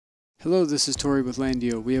Hello, this is Tori with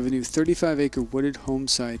LANDiO. We have a new 35-acre wooded home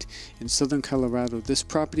site in southern Colorado. This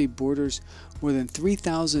property borders more than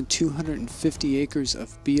 3,250 acres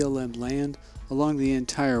of BLM land along the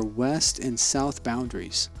entire west and south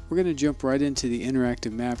boundaries. We're going to jump right into the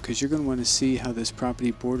interactive map because you're going to want to see how this property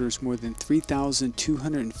borders more than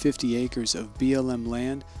 3,250 acres of BLM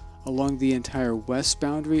land along the entire west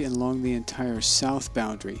boundary and along the entire south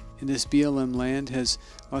boundary. And this BLM land has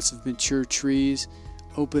lots of mature trees,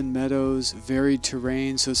 open meadows, varied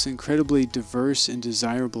terrain, so it's an incredibly diverse and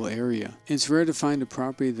desirable area. It's rare to find a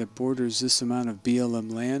property that borders this amount of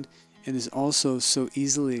BLM land and is also so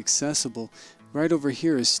easily accessible. Right over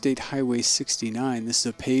here is State Highway 69. This is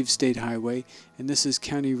a paved state highway, and this is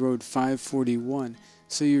County Road 541.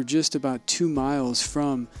 So you're just about 2 miles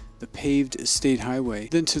from the paved state highway.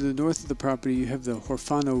 Then to the north of the property you have the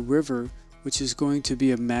Horfano River, which is going to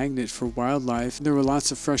be a magnet for wildlife. There were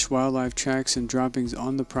lots of fresh wildlife tracks and droppings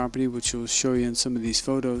on the property, which we'll show you in some of these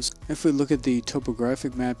photos. If we look at the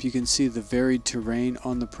topographic map, you can see the varied terrain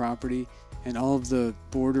on the property and all of the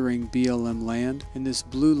bordering BLM land. And this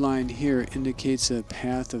blue line here indicates a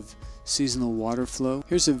path of seasonal water flow.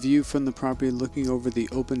 Here's a view from the property looking over the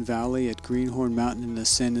open valley at Greenhorn Mountain in the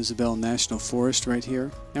San Isabel National Forest right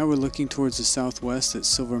here. Now we're looking towards the southwest at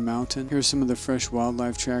Silver Mountain. Here's some of the fresh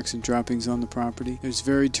wildlife tracks and droppings on the property. There's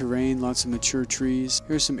varied terrain, lots of mature trees.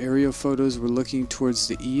 Here's some aerial photos. We're looking towards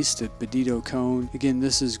the east at Bedito Cone. Again,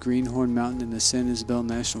 this is Greenhorn Mountain in the San Isabel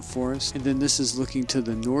National Forest. And then this is looking to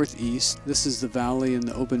the northeast. This is the valley and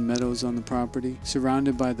the open meadows on the property,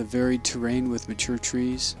 surrounded by the varied terrain with mature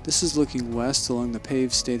trees. This is looking west along the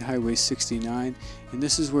paved State Highway 69, and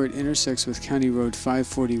this is where it intersects with County Road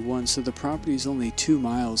 541, so the property is only 2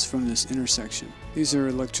 miles from this intersection. These are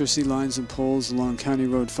electricity lines and poles along County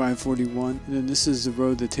Road 541, and then this is the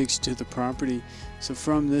road that takes you to the property. So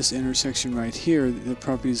from this intersection right here, the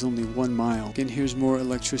property is only 1 mile. Again, here's more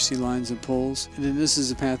electricity lines and poles, and then this is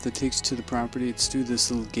the path that takes you to the property. It's through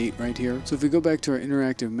this little gate right here. So if we go back to our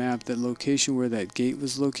interactive map, that location where that gate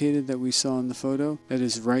was located that we saw in the photo, that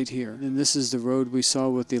is right here. And this is the road we saw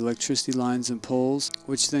with the electricity lines and poles,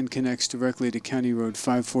 which then connects directly to County Road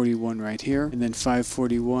 541 right here, and then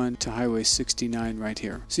 541 to Highway 69 right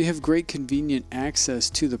here. So you have great convenient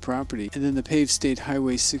access to the property. And then the paved State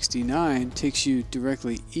Highway 69 takes you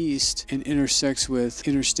directly east and intersects with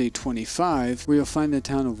Interstate 25, where you'll find the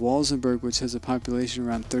town of Walsenburg, which has a population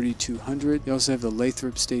around 3,200. You also have the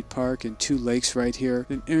Lathrop State Park and 2 lakes right here.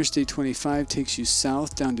 Then Interstate 25 takes you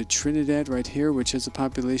south down to Trinidad right here, which has a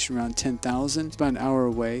population around 10,000. It's about an hour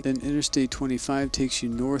away. Then Interstate 25 takes you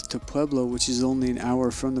north to Pueblo, which is only an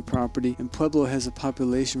hour from the property, and Pueblo has a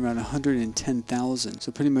population around 110,000.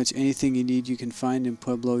 So pretty much anything you need you can find in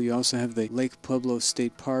Pueblo. You also have the Lake Pueblo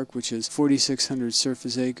State Park, which is 4,600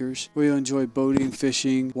 surface acres, where you'll enjoy boating,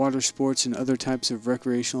 fishing, water sports, and other types of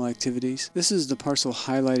recreational activities. This is the parcel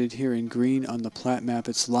highlighted here in green on the plat map.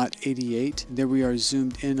 It's lot 88. There we are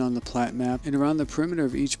zoomed in on the plat map, and around the perimeter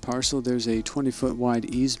of each parcel there's a 20-foot wide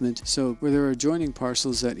easement. So where there are adjoining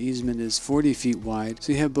parcels, that easement is 40 feet wide.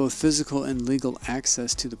 So you have both physical and legal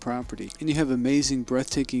access to the property. And you have amazing,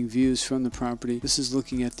 breathtaking views from the property. This is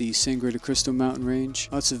looking at the Sangre de Cristo mountain range.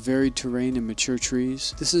 Lots of varied terrain and mature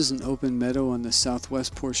trees. This is an open meadow on the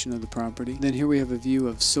southwest portion of the property. Then here we have a view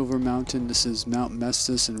of Silver Mountain. This is Mount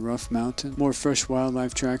Mestis and Rough Mountain. More fresh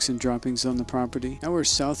wildlife tracks and droppings on the property. Now we're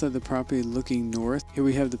south of the property looking north. Here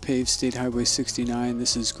we have the paved State Highway 69.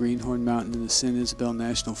 This is Greenhorn Mountain in the San Isabel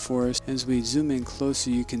National Forest. As we zoom in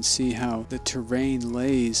closer, you can see how the terrain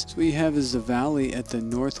lays. So what you have is the valley at the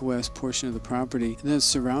northwest portion of the property, and then it's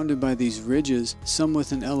surrounded by these ridges, some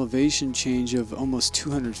with an elevation change of almost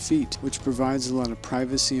 200 feet, which provides a lot of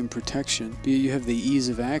privacy and protection. But you have the ease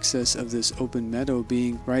of access of this open meadow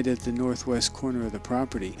being right at the northwest corner of the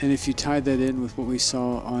property. And if you tie that in with what we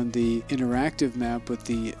saw on the interactive map with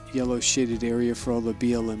the yellow shaded area for all the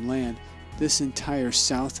BLM land, this entire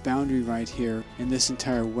south boundary right here and this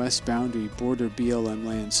entire west boundary border BLM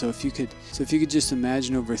land. So if you could just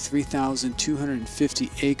imagine over 3,250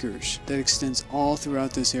 acres that extends all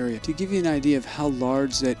throughout this area. To give you an idea of how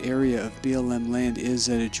large that area of BLM land is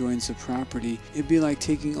that adjoins the property, it'd be like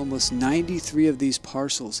taking almost 93 of these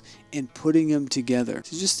parcels and putting them together.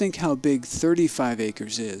 So just think how big 35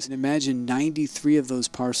 acres is, and imagine 93 of those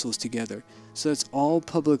parcels together. So that's all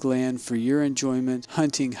public land for your enjoyment,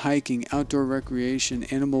 hunting, hiking, outdoor recreation,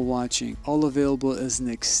 animal watching, all available as an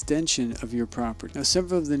extension of your property. Now,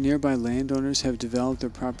 several of the nearby landowners have developed their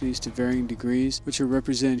properties to varying degrees, which are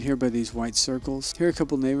represented here by these white circles. Here are a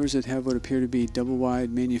couple neighbors that have what appear to be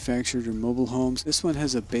double-wide manufactured or mobile homes. This one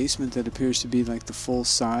has a basement that appears to be like the full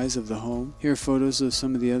size of the home. Here are photos of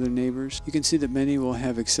some of the other neighbors. You can see that many will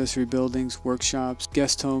have accessory buildings, workshops,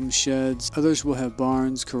 guest homes, sheds. Others will have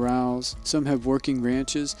barns, corrals. Some have working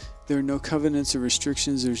ranches. There are no covenants or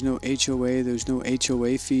restrictions. There's no HOA. There's no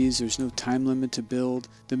HOA fees. There's no time limit to build.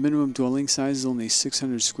 The minimum dwelling size is only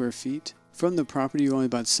 600 square feet. From the property, you're only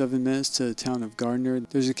about 7 minutes to the town of Gardner.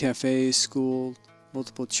 There's a cafe, school,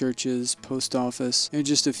 multiple churches, post office. You're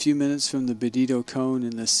just a few minutes from the Bedito Cone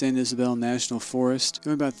in the San Isabel National Forest.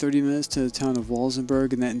 You're about 30 minutes to the town of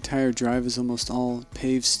Walsenburg, and that entire drive is almost all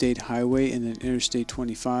paved state highway and then Interstate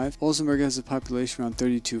 25. Walsenburg has a population around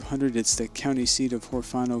 3,200. It's the county seat of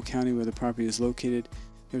Huerfano County where the property is located.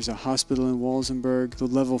 There's a hospital in Walsenburg, the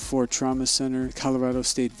Level 4 Trauma Center, Colorado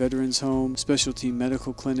State Veterans Home, specialty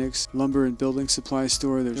medical clinics, lumber and building supply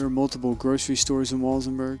store. There are multiple grocery stores in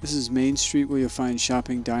Walsenburg. This is Main Street where you'll find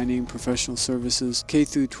shopping, dining, professional services,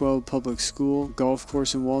 K-12 public school, golf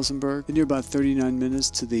course in Walsenburg. Then you're about 39 minutes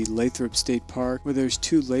to the Lathrop State Park where there's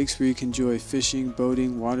 2 lakes where you can enjoy fishing,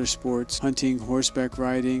 boating, water sports, hunting, horseback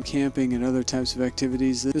riding, camping, and other types of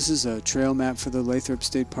activities. This is a trail map for the Lathrop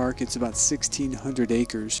State Park. It's about 1,600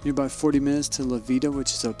 acres. You're about 40 minutes to La Vida,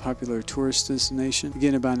 which is a popular tourist destination.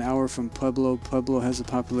 Again, about an hour from Pueblo. Pueblo has a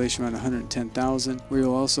population around 110,000, where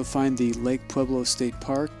you'll also find the Lake Pueblo State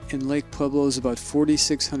Park. And Lake Pueblo is about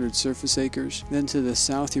 4,600 surface acres. Then to the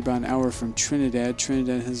south, you're about an hour from Trinidad.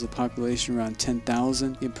 Trinidad has a population around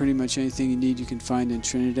 10,000. And pretty much anything you need you can find in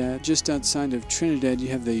Trinidad. Just outside of Trinidad, you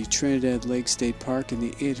have the Trinidad Lake State Park and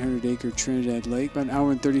the 800-acre Trinidad Lake. About an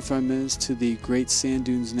hour and 35 minutes to the Great Sand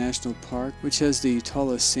Dunes National Park, which has the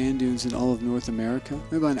tallest sand dunes in all of North America.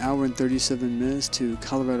 We're about an hour and 37 minutes to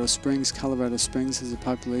Colorado Springs. Colorado Springs has a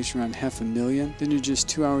population around 500,000. Then you're just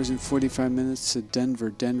 2 hours and 45 minutes to Denver.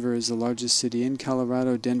 Denver is the largest city in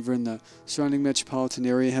Colorado. Denver and the surrounding metropolitan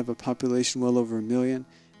area have a population well over 1 million.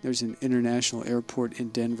 There's an international airport in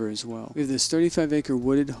Denver as well. We have this 35-acre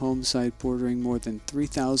wooded home site bordering more than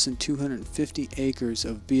 3,250 acres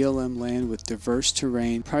of BLM land with diverse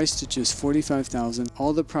terrain, priced at just $45,000.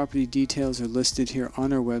 All the property details are listed here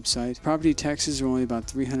on our website. Property taxes are only about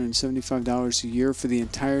 $375 a year for the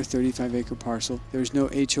entire 35-acre parcel. There's no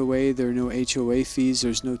HOA, there are no HOA fees,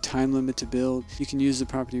 there's no time limit to build. You can use the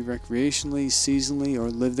property recreationally, seasonally, or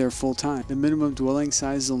live there full time. The minimum dwelling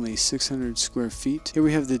size is only 600 square feet. Here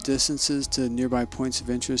we have the distances to nearby points of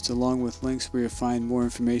interest along with links where you'll find more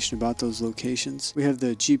information about those locations. We have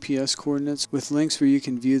the GPS coordinates with links where you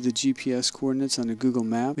can view the GPS coordinates on a Google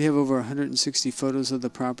map. We have over 160 photos of the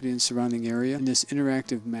property and surrounding area in this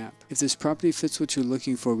interactive map. If this property fits what you're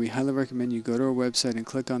looking for, we highly recommend you go to our website and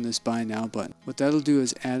click on this Buy Now button. What that'll do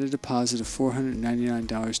is add a deposit of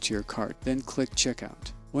 $499 to your cart, then click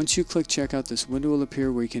Checkout. Once you click checkout, this window will appear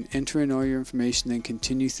where you can enter in all your information and then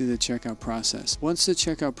continue through the checkout process. Once the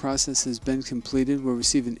checkout process has been completed, we'll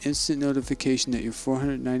receive an instant notification that your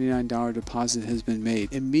 $499 deposit has been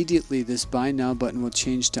made. Immediately, this Buy Now button will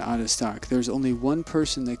change to out of stock. There's only one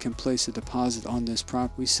person that can place a deposit on this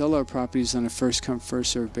property. We sell our properties on a first-come,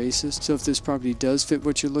 first-served basis, so if this property does fit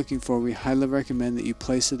what you're looking for, we highly recommend that you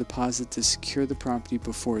place a deposit to secure the property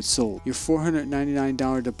before it's sold. Your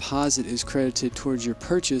 $499 deposit is credited towards your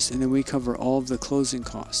purchase, and then we cover all of the closing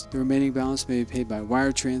costs. The remaining balance may be paid by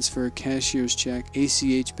wire transfer, cashier's check,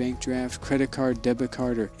 ACH bank draft, credit card, debit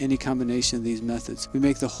card, or any combination of these methods. We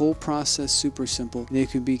make the whole process super simple, and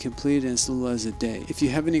it can be completed in as little as a day. If you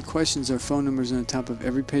have any questions, our phone number is on the top of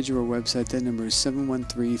every page of our website. That number is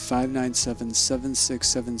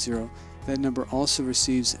 713-597-7670. That number also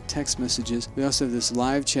receives text messages. We also have this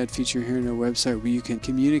live chat feature here on our website where you can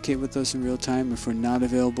communicate with us in real time. If we're not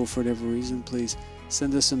available for whatever reason, please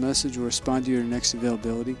send us a message or respond to your next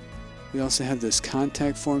availability. We also have this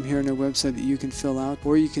contact form here on our website that you can fill out,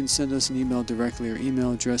 or you can send us an email directly. Our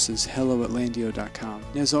email address is hello@landio.com.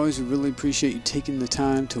 And as always, we really appreciate you taking the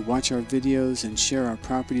time to watch our videos and share our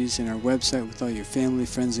properties and our website with all your family,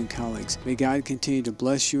 friends, and colleagues. May God continue to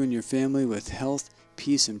bless you and your family with health,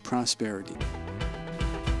 peace, and prosperity.